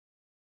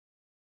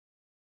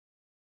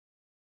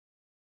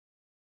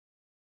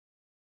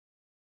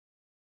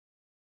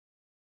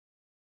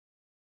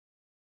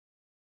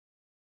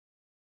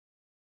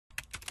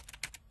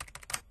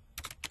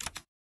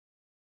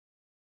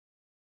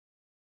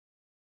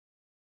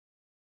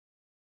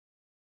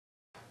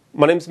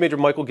My name is Major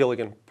Michael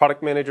Gilligan,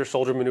 Product Manager,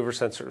 Soldier Maneuver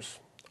Sensors.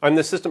 I'm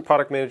the Assistant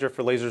Product Manager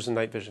for Lasers and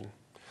Night Vision.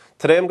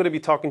 Today I'm going to be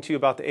talking to you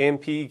about the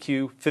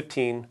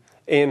PEQ-15,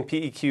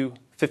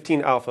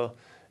 PEQ-15 Alpha,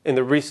 and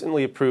the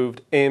recently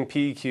approved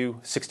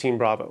PEQ-16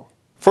 Bravo.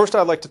 First,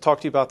 I'd like to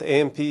talk to you about the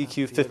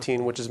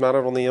PEQ-15, which is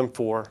mounted on the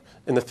M4,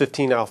 and the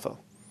 15 Alpha.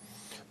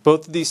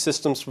 Both of these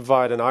systems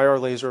provide an IR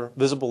laser,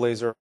 visible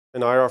laser,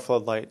 and IR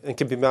floodlight, and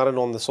can be mounted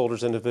on the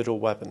soldier's individual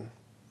weapon.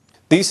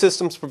 These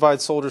systems provide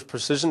soldiers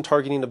precision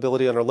targeting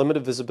ability under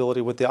limited visibility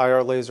with the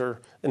IR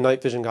laser and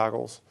night vision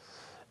goggles,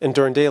 and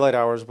during daylight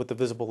hours with the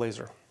visible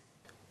laser.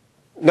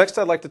 Next,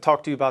 I'd like to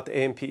talk to you about the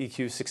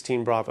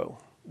PEQ-16 Bravo.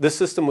 This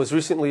system was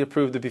recently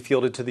approved to be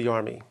fielded to the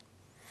Army.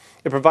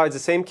 It provides the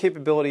same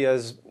capability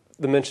as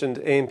the mentioned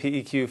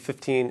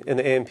PEQ-15 and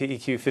the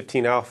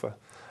PEQ-15 Alpha.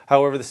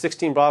 However, the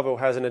 16 Bravo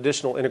has an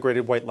additional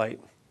integrated white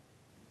light.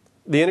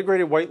 The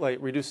integrated white light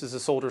reduces the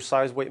soldier's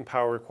size, weight, and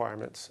power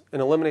requirements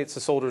and eliminates the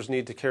soldier's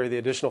need to carry the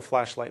additional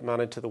flashlight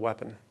mounted to the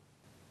weapon.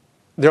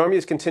 The Army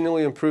is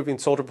continually improving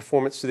soldier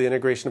performance through the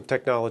integration of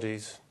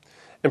technologies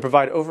and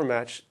provide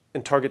overmatch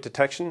in target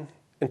detection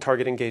and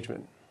target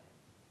engagement.